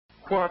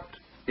What,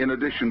 in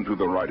addition to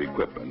the right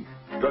equipment,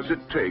 does it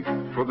take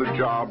for the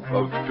job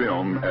of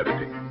film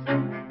editing?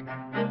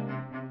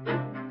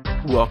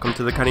 Welcome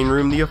to The Cutting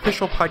Room, the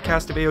official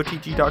podcast of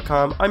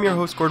AOTG.com. I'm your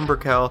host, Gordon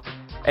Burkell,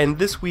 and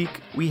this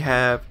week we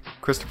have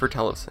Christopher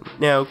Tellefsen.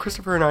 Now,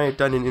 Christopher and I have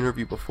done an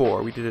interview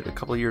before. We did it a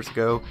couple of years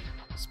ago,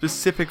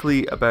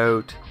 specifically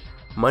about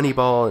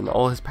Moneyball and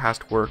all his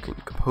past work,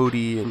 and Capote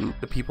and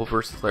The People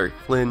vs. Larry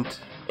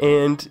Flint.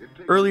 And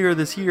earlier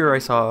this year, I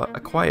saw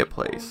A Quiet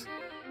Place.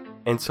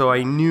 And so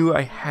I knew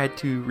I had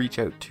to reach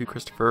out to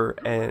Christopher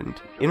and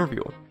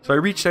interview him. So I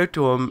reached out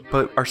to him,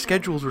 but our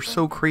schedules were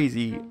so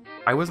crazy,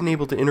 I wasn't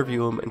able to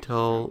interview him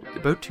until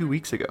about 2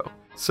 weeks ago.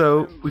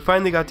 So we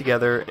finally got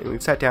together and we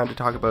sat down to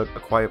talk about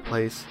A Quiet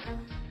Place.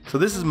 So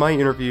this is my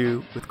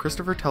interview with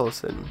Christopher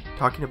Tellefsen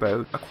talking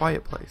about A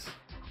Quiet Place.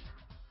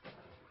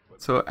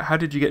 So how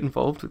did you get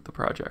involved with the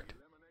project?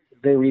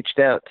 They reached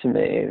out to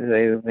me.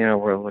 They,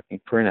 were looking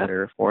for an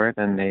editor for it,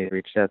 and they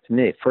reached out to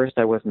me. At first,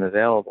 I wasn't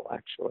available,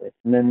 actually.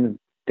 And then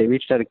they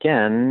reached out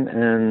again,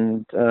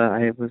 and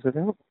I was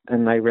available.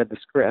 And I read the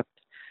script,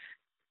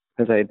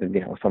 because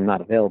if I'm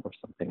not available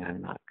for something,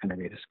 I'm not going to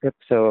read a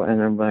script. So,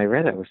 and then when I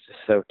read it, I was just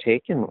so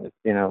taken with,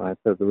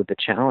 with the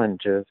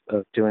challenge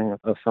of doing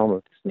a film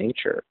of this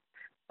nature,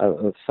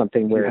 of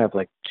something where you have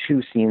like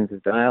 2 scenes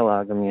of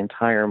dialogue in the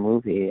entire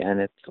movie, and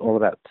it's all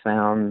about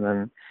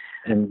sound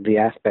and the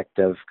aspect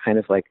of kind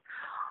of like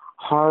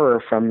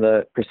horror from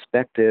the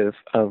perspective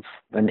of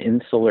an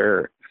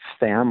insular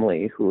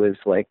family who is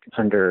like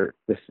under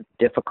this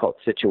difficult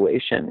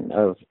situation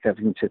of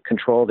having to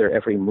control their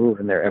every move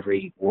and their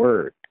every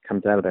word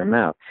comes out of their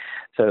mouth.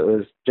 So it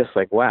was just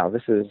like, wow,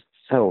 this is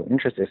so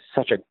interesting. It's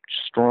such a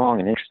strong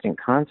and interesting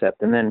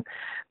concept. And then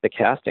the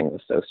casting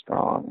was so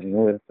strong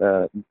with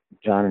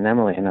John and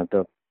Emily, and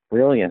the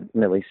brilliant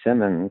Millie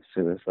Simmons,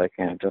 who was like,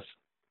 just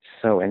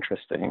so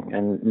interesting,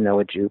 and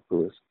Noah Jupe, who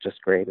was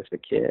just great as a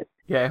kid.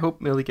 Yeah, I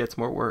hope Millie gets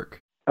more work.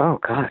 Oh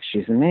gosh,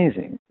 she's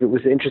amazing. It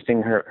was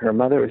interesting. Her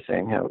mother was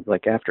saying how,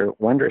 like, after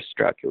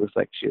Wonderstruck, it was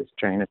like she was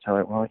trying to tell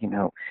her, well,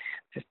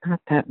 there's not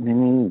that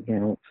many,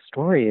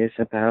 stories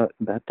about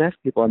deaf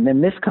people, and then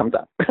this comes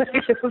up.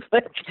 It was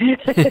like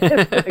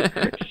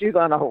she's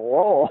on a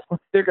roll.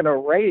 They're going to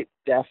write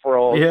deaf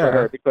roles for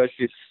her because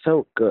she's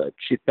so good.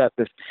 She's got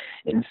this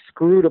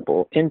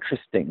inscrutable,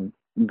 interesting,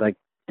 like,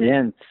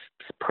 dense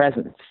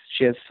presence.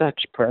 She has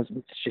such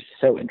presence. She's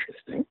so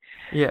interesting.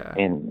 Yeah.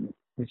 And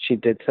she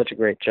did such a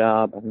great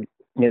job.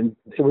 And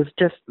it was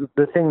just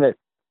the thing that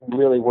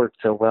really worked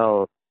so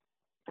well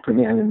for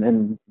me,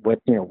 and what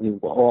we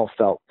all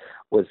felt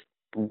was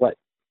what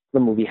the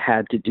movie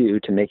had to do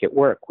to make it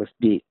work was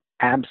be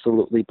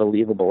absolutely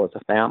believable as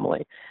a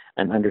family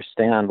and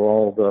understand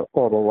all the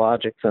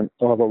logic and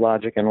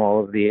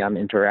all of the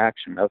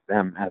interaction of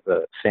them as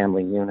a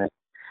family unit,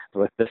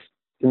 with this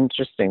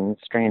interesting,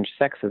 strange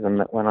sexism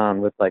that went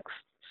on with like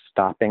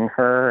stopping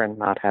her and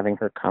not having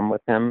her come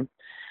with him.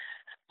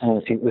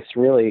 It was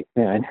really,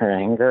 in her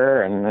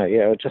anger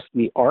and, just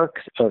the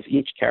arcs of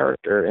each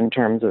character in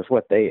terms of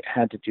what they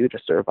had to do to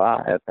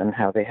survive and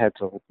how they had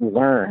to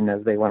learn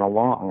as they went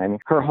along. I mean,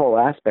 her whole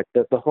aspect,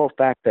 the whole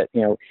fact that,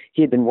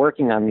 he had been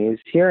working on these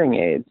hearing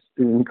aids,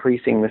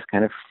 increasing this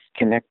kind of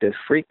connective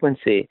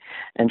frequency,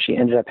 and she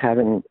ended up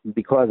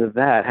because of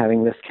that,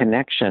 having this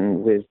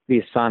connection with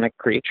these sonic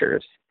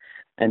creatures.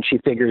 And she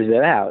figures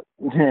it out,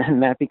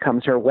 and that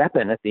becomes her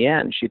weapon at the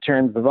end. She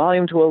turns the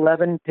volume to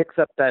 11, picks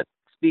up that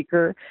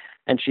speaker,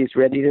 and she's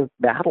ready to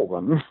battle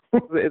them.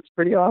 It's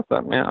pretty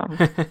awesome, yeah.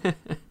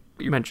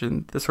 You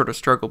mentioned the sort of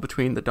struggle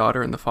between the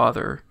daughter and the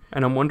father,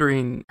 and I'm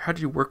wondering, how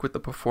did you work with the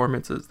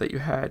performances that you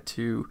had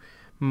to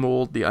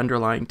mold the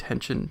underlying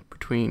tension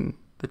between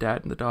the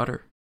dad and the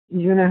daughter?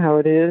 You know how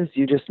it is.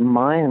 You just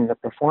mine the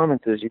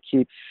performances. You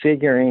keep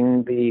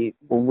figuring the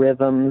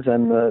rhythms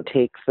and the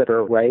takes that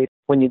are right.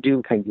 When you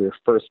do kind of your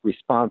first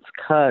response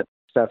cut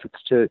stuff,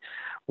 it's to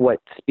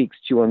what speaks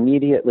to you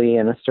immediately,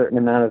 and a certain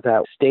amount of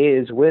that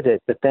stays with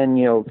it. But then,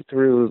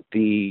 through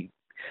the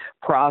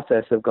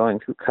process of going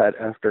through cut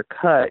after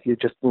cut, you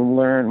just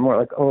learn more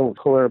like, oh,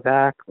 pull her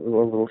back a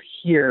little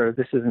here.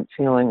 This isn't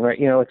feeling right.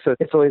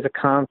 It's always a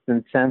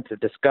constant sense of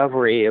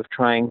discovery of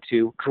trying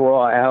to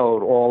draw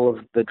out all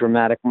of the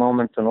dramatic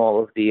moments and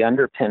all of the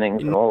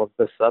underpinnings and all of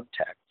the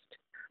subtext.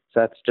 So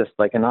that's just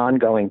like an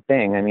ongoing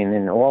thing. I mean,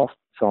 in all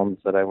films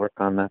that I work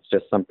on, that's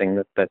just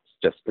something that's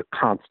just a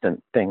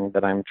constant thing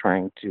that I'm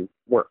trying to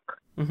work.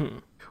 Mm-hmm.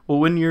 Well,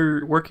 when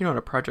you're working on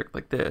a project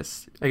like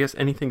this, I guess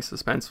anything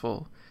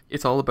suspenseful,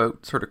 it's all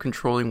about sort of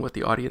controlling what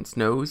the audience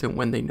knows and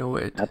when they know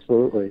it.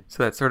 Absolutely.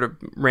 So that sort of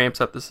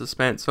ramps up the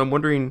suspense. So I'm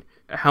wondering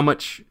how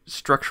much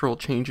structural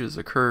changes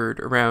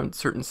occurred around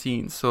certain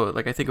scenes. So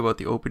like I think about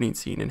the opening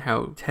scene and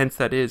how tense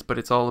that is, but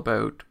it's all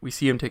about, we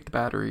see him take the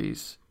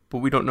batteries, but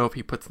we don't know if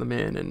he puts them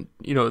in. And,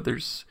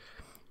 there's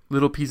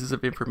little pieces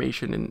of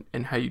information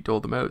and how you dole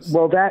them out.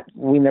 Well, that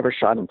we never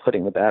shot him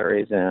putting the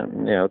batteries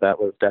in. That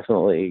was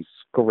definitely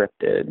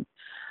scripted.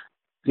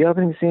 The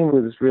opening scene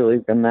was really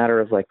a matter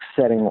of like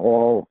setting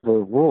all the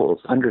rules,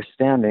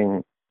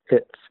 understanding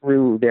it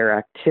through their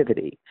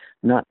activity.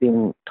 not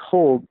being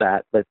told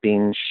that, but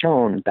being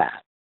shown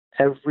that.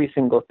 Every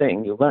single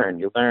thing you learn.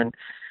 You learn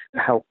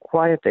how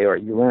quiet they are.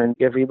 You learn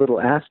every little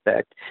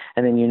aspect.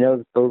 And then you know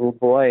that the little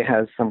boy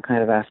has some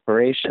kind of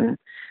aspiration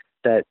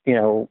that,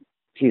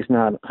 he's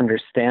not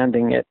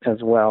understanding it as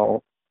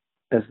well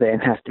as they,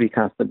 and has to be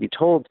constantly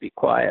told to be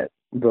quiet.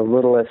 The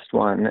littlest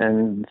one,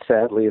 and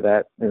sadly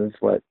that is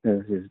what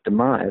is his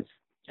demise.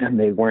 And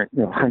they weren't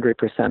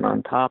 100%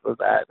 on top of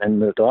that.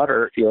 And the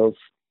daughter feels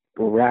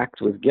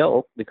racked with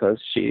guilt because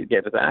she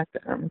gave it back to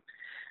him,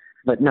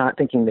 but not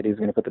thinking that he's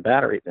going to put the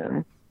batteries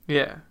in.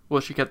 Yeah.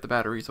 Well, she kept the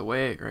batteries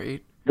away,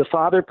 right? The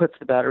father puts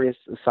the batteries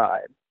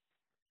aside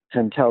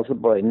and tells the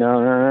boy,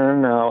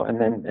 no,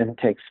 and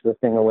takes the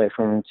thing away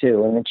from him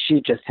too. And then she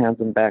just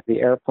hands him back the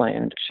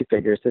airplane. She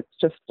figures it's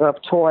just a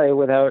toy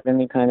without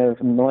any kind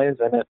of noise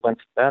in it once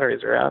the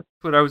batteries are out.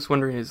 What I was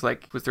wondering is,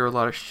 was there a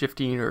lot of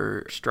shifting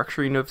or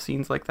structuring of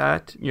scenes like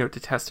that, to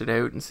test it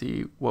out and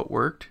see what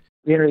worked?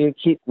 You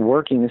keep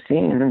working the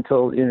scene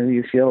until,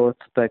 you feel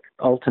it's like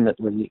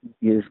ultimately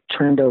you've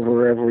turned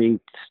over every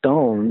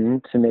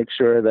stone to make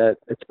sure that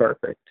it's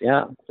perfect.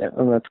 Yeah.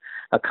 And that's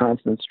a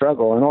constant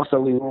struggle. And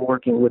also we were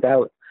working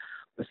without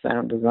the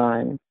sound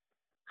design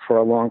for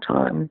a long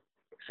time.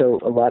 So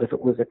a lot of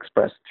it was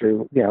expressed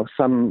through,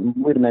 some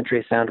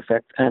rudimentary sound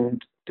effects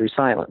and through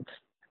silence.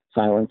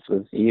 Silence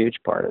was a huge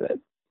part of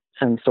it.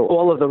 And so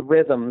all of the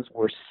rhythms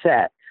were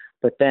set.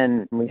 But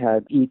then we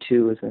had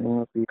E2 as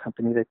the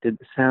company that did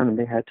the sound, and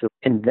they had to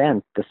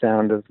invent the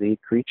sound of the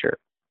creature.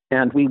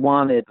 And we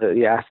wanted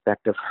the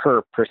aspect of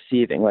her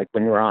perceiving, like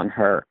when you're on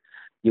her,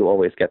 you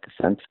always get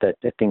the sense that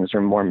things are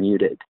more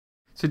muted.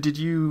 So did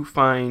you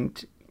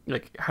find,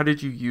 how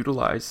did you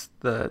utilize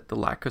the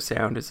lack of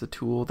sound as a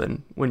tool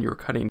then when you were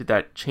cutting? Did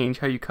that change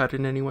how you cut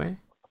in any way?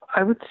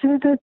 I would say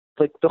that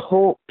the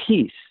whole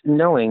piece,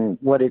 knowing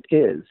what it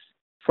is,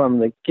 from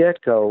the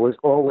get-go was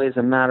always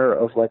a matter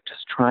of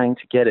just trying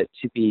to get it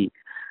to be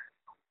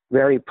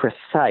very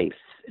precise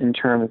in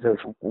terms of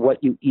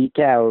what you eke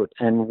out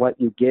and what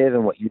you give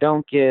and what you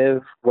don't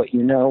give, what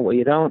you know, what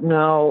you don't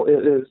know.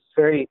 It was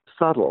very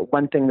subtle.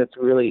 One thing that's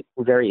really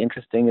very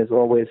interesting is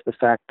always the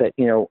fact that,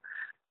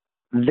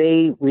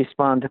 they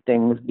respond to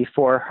things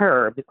before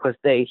her because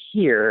they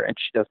hear and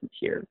she doesn't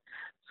hear.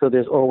 So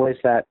there's always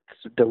that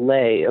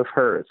delay of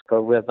hers, a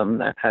rhythm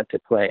that had to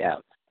play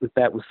out.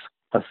 That was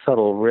a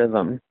subtle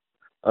rhythm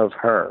of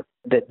her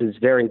that is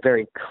very,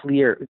 very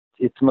clear.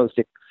 Its most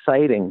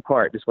exciting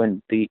part is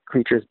when the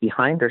creature's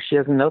behind her. She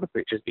doesn't know the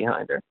creature's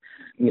behind her.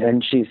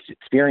 And she's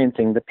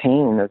experiencing the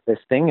pain of this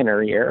thing in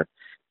her ear,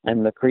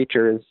 and the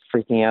creature is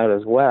freaking out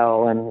as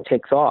well and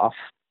takes off.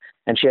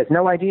 And she has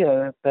no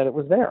idea that it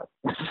was there.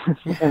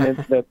 And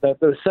that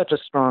was such a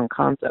strong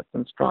concept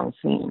and strong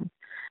scene.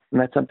 And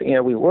that's something,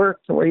 we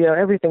worked, where,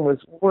 everything was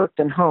worked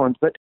and honed.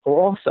 But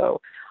also,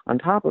 on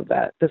top of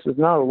that, this was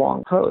not a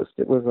long post.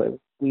 It was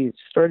we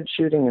started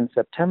shooting in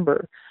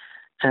September,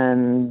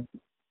 and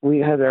we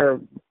had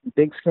our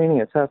big screening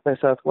at South by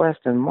Southwest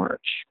in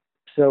March.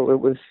 So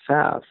it was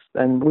fast.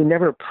 And we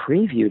never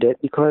previewed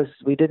it because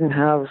we didn't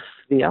have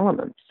the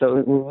elements. So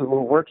we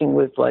were working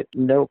with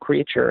no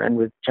creature and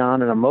with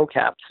John in a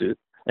mocap suit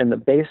in the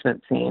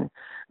basement scene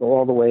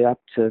all the way up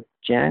to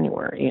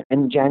January.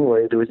 In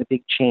January, there was a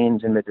big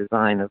change in the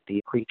design of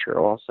the creature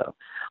also.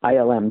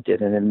 ILM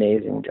did an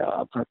amazing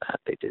job on that.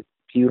 They did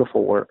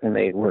beautiful work, and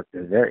they worked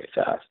very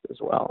fast as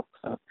well.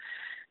 So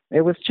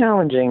it was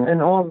challenging in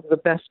all the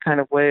best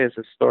kind of ways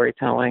of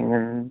storytelling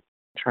and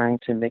trying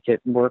to make it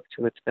work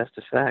to its best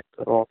effect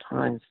at all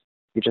times.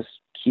 You just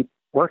keep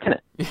working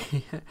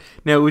it.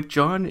 Now, with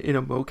John in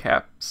a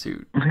mocap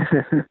suit.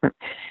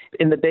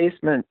 In the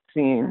basement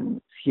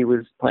scene, he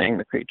was playing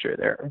the creature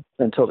there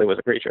until there was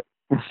a creature.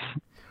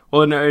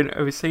 Well, no,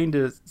 I was saying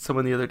to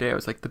someone the other day, I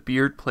was like, the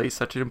beard plays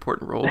such an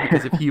important role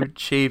because if he had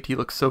shaved, he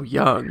looks so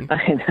young.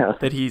 I know.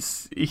 That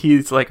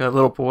he's like a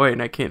little boy,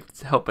 and I can't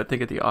help but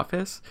think of The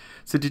Office.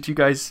 So did you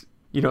guys,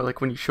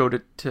 when you showed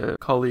it to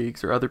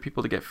colleagues or other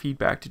people to get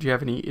feedback, did you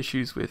have any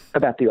issues with...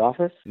 About The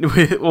Office?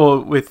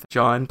 with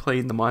John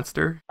playing the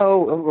monster?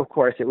 Oh, of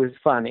course, it was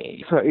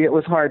funny. So it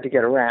was hard to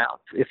get around.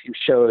 If you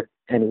showed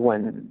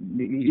anyone,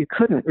 you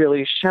couldn't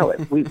really show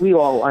it. We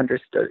all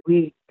understood.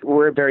 We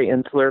were a very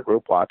insular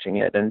group watching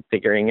it and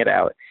figuring it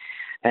out,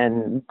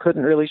 and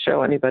couldn't really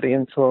show anybody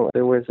until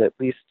there was at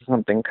least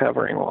something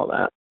covering all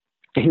that.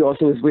 He was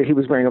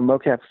wearing a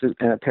mocap suit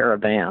and a pair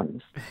of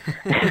Vans.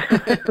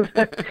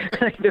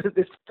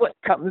 This foot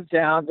comes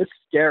down, this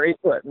scary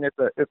foot, and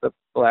it's a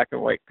black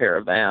and white pair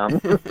of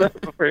Vans. That's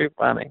pretty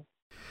funny.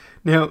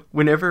 Now,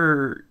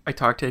 whenever I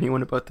talk to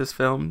anyone about this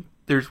film,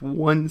 there's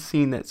one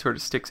scene that sort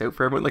of sticks out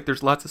for everyone.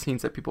 There's lots of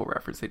scenes that people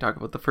reference. They talk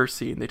about the first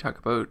scene. They talk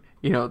about,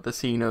 the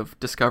scene of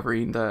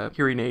discovering the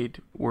hearing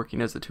aid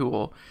working as a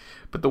tool.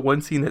 But the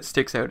one scene that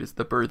sticks out is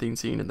the birthing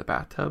scene in the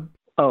bathtub.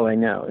 Oh, I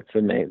know. It's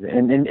amazing.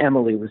 And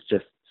Emily was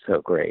just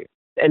so great.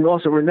 And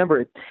also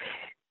remember,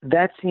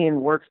 that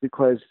scene works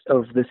because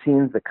of the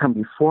scenes that come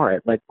before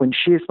it. When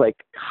she's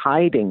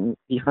hiding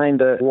behind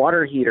the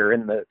water heater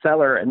in the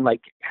cellar and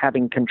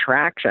having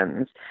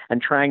contractions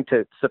and trying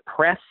to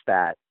suppress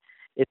that.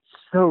 it's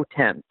so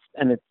tense,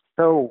 and it's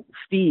so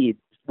feeds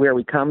where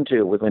we come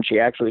to with when she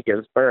actually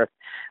gives birth.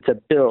 It's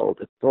a build.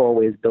 It's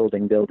always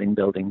building, building,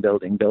 building,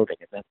 building, building,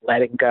 and then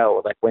letting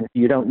go. Like when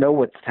you don't know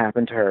what's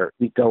happened to her,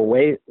 we go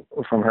away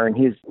from her, and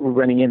he's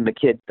running in. The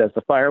kid does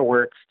the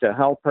fireworks to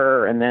help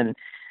her, and then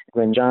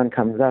when John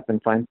comes up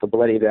and finds the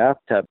bloody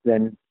bathtub,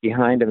 then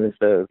behind him is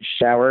the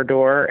shower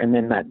door, and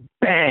then that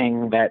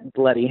bang, that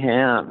bloody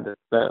hand.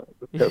 It's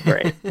so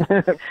great.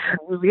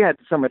 We had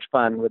so much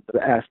fun with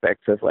the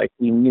aspects of, like,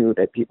 we knew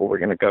that people were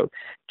going to go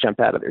jump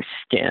out of their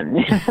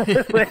skin.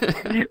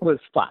 It was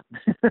fun.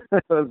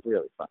 It was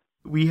really fun.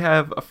 We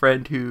have a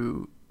friend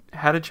who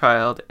had a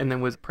child and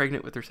then was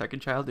pregnant with her second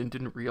child and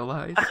didn't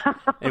realize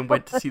and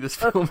went to see this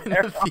film in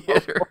the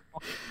theater.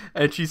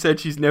 And she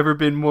said she's never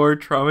been more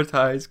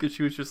traumatized because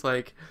she was just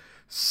like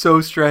so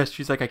stressed.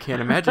 She's like, I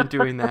can't imagine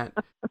doing that.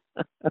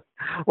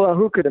 Well,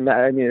 who could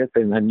imagine? I mean, it's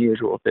an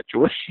unusual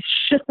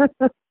situation.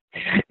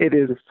 It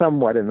is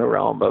somewhat in the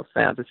realm of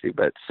fantasy,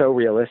 but so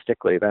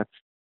realistically, that's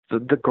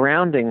the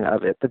grounding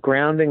of it, the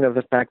grounding of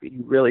the fact that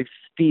you really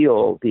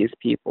feel these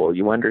people,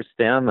 you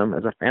understand them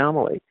as a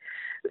family.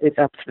 It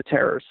ups the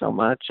terror so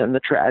much and the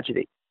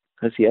tragedy,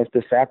 because he has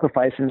to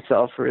sacrifice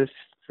himself for his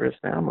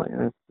family.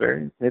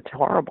 And it's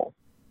horrible.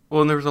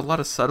 Well, and there was a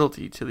lot of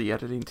subtlety to the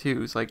editing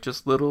too. It's like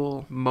just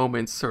little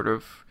moments sort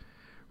of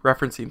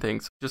referencing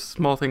things, just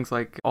small things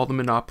like all the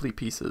Monopoly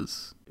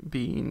pieces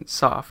being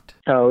soft.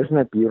 Oh, isn't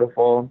that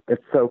beautiful?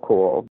 It's so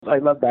cool. I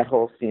love that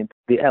whole scene,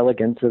 the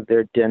elegance of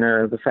their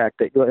dinner, the fact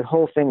that the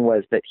whole thing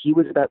was that he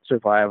was about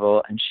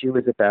survival and she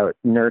was about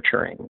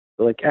nurturing,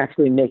 like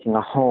actually making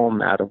a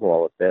home out of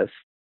all of this.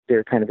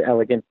 Their kind of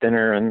elegant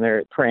dinner, and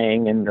they're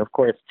praying, and of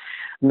course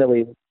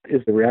Millie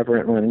is the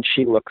reverent one, and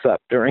she looks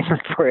up during the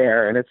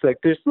prayer, and it's like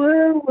there's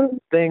little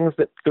things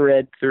that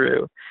thread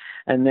through.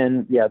 And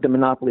then, yeah, the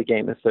Monopoly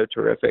game is so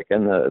terrific,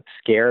 and the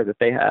scare that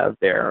they have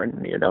there,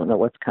 and you don't know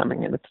what's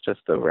coming, and it's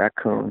just a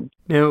raccoon.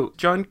 Now,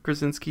 John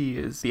Krasinski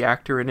is the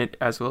actor in it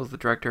as well as the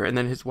director, and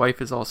then his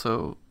wife is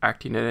also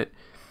acting in it.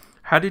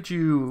 How did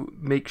you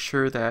make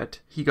sure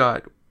that he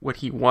got what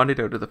he wanted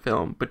out of the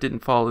film, but didn't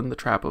fall in the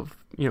trap of,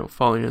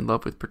 falling in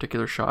love with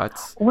particular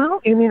shots?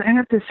 Well, I mean, I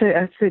have to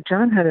say,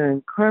 John had an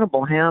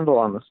incredible handle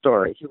on the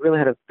story. He really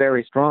had a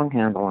very strong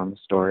handle on the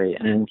story,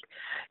 and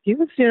he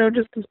was,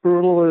 just as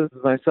brutal as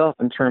myself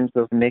in terms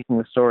of making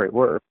the story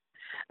work.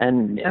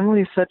 And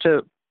Emily's such a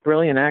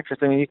brilliant actress.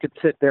 I mean, you could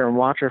sit there and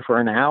watch her for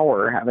an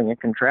hour having a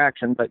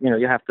contraction, but,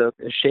 you have to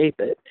shape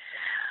it.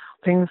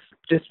 Things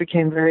just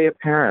became very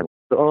apparent.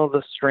 All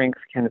the strength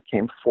kind of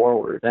came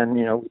forward, and,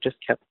 we just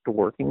kept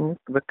working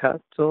the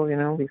cut till,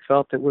 we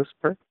felt it was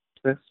perfect.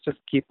 Let's just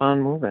keep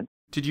on moving.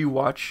 Did you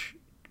watch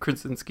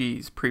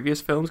Krasinski's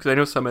previous films? Because I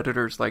know some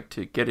editors like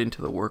to get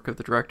into the work of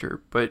the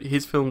director, but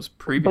his films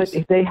previous...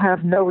 But they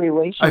have no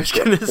relationship. I was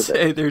going to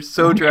say, they're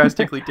so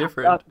drastically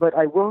different. But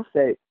I will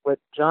say, what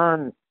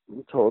John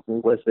told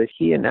me was that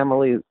he and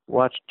Emily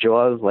watched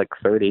Jaws like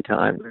 30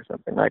 times or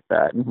something like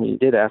that, and he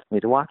did ask me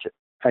to watch it.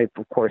 I,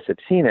 of course, had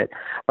seen it,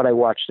 but I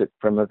watched it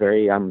from a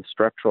very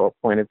structural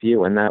point of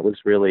view, and that was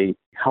really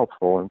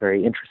helpful and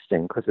very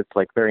interesting, because it's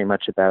like very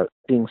much about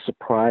being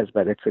surprised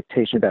by the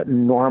expectation, about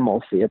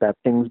normalcy, about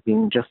things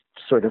being just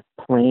sort of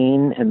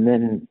plain, and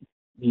then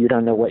you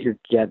don't know what you're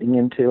getting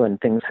into,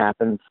 and things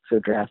happen so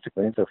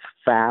drastically and so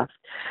fast.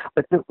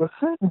 But there were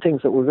certain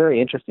things that were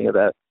very interesting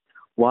about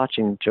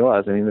watching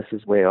Jaws. I mean, this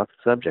is way off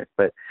the subject,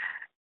 but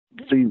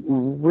the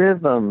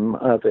rhythm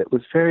of it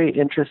was very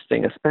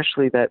interesting,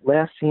 especially that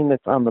last scene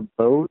that's on the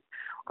boat,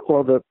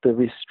 all the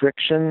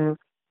restrictions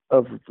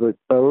of the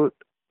boat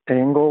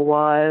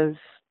angle-wise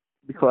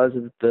because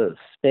of the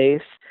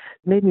space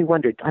made me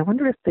wonder. I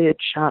wonder if they had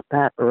shot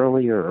that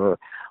earlier, or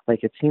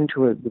like it seemed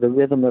to have, the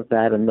rhythm of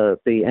that and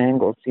the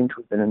angle seemed to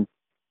have been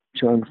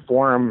to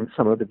inform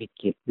some of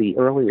the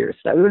earlier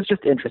stuff. It was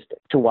just interesting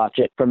to watch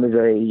it from a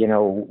very,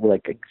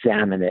 like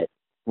examine it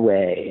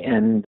way.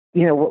 And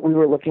what we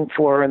were looking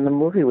for in the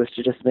movie was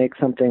to just make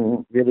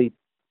something really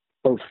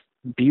both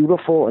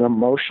beautiful and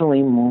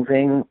emotionally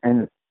moving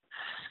and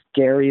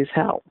scary as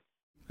hell.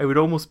 I would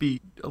almost be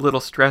a little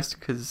stressed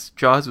because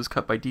Jaws was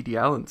cut by D.D.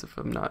 Allen, if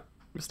I'm not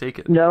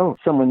mistaken. No,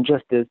 someone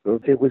just did.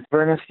 It was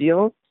Verna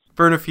Fields.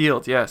 Verna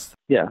Fields, yes.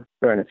 Yeah,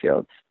 Verna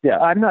Fields. Yeah,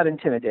 I'm not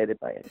intimidated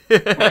by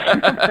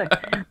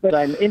it, but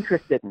I'm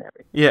interested in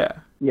everything. Yeah.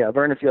 Yeah,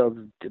 Verna Fields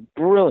did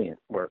brilliant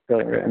work,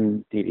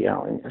 and Dee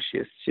Allen,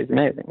 she's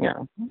amazing.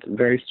 Yeah,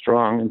 very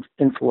strong and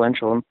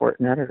influential,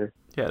 important editor.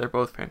 Yeah, they're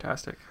both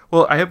fantastic.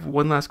 Well, I have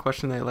one last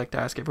question that I like to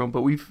ask everyone,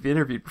 but we've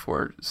interviewed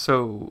before,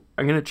 so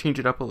I'm going to change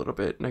it up a little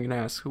bit, and I'm going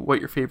to ask what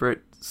your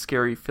favorite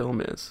scary film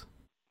is.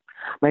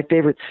 My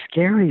favorite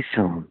scary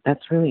film.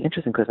 That's really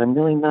interesting because I'm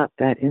really not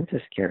that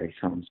into scary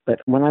films. But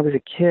when I was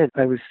a kid,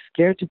 I was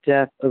scared to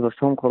death of a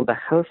film called The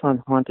House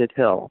on Haunted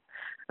Hill.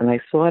 And I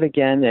saw it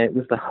again, and it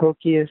was the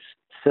hokiest,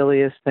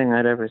 silliest thing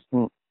I'd ever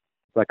seen.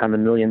 like on the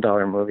 $1 Million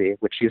Movie,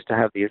 which used to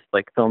have these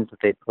like films that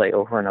they'd play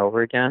over and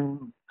over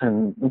again.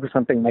 And it was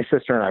something my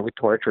sister and I would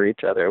torture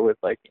each other with,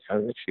 like,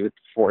 she would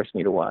force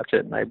me to watch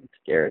it and I'd be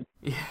scared.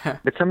 Yeah.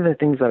 But some of the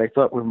things that I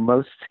thought were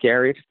most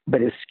scary,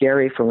 but is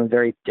scary from a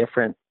very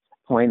different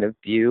point of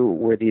view,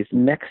 were these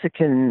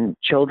Mexican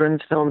children's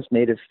films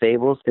made of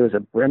fables. There was a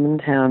Bremen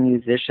Town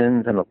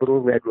Musicians and a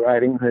Little Red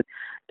Riding Hood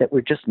that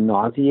were just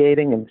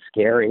nauseating and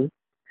scary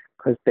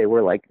because they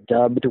were like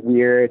dubbed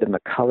weird and the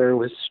color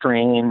was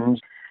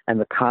strange and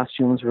the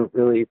costumes were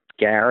really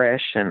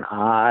garish and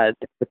odd.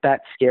 But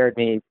that scared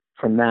me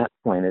from that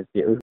point of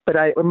view. But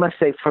I must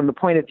say, from the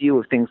point of view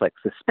of things like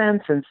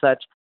suspense and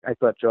such, I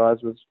thought Jaws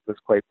was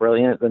quite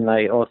brilliant. And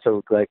I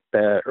also liked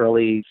the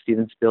early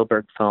Steven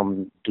Spielberg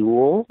film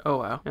Duel. Oh,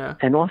 wow. Yeah.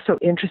 And also,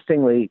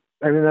 interestingly,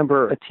 I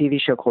remember a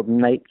TV show called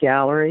Night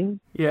Gallery.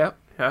 Yeah.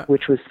 Yeah.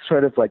 Which was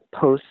sort of like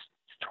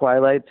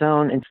post-Twilight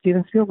Zone. And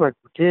Steven Spielberg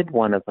did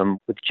one of them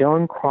with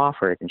Joan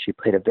Crawford. And she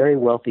played a very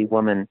wealthy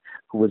woman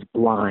who was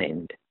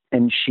blind.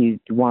 And she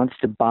wants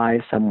to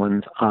buy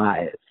someone's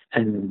eyes.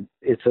 And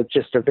it's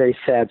just a very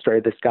sad story.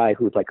 This guy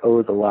who like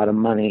owes a lot of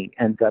money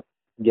ends up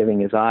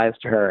giving his eyes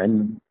to her.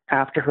 And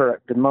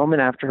the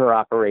moment after her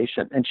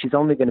operation, and she's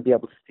only going to be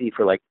able to see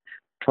for like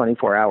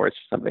 24 hours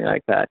or something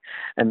like that.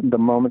 And the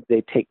moment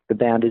they take the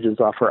bandages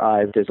off her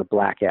eyes, there's a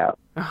blackout.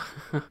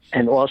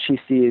 And all she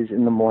sees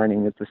in the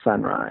morning is the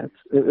sunrise.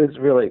 It was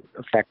really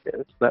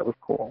effective. That was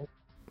cool.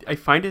 I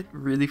find it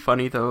really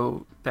funny,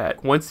 though,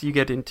 that once you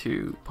get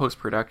into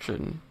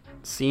post-production,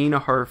 seeing a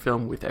horror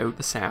film without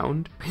the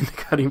sound in the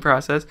cutting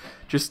process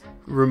just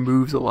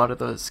removes a lot of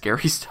the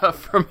scary stuff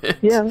from it.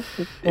 Yeah.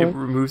 It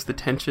removes the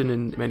tension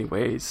in many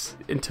ways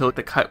until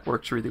the cut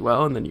works really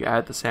well, and then you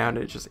add the sound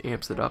and it just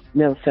amps it up.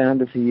 No,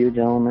 sound is a huge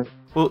element.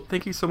 Well,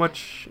 thank you so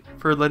much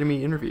for letting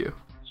me interview.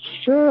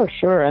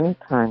 Sure,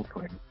 anytime.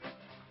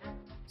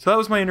 So that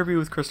was my interview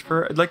with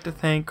Christopher. I'd like to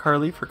thank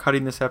Carly for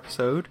cutting this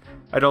episode.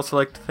 I'd also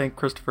like to thank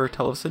Christopher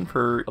Tellefsen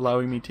for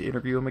allowing me to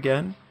interview him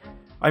again.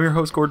 I'm your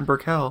host, Gordon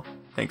Burkell.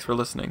 Thanks for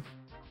listening.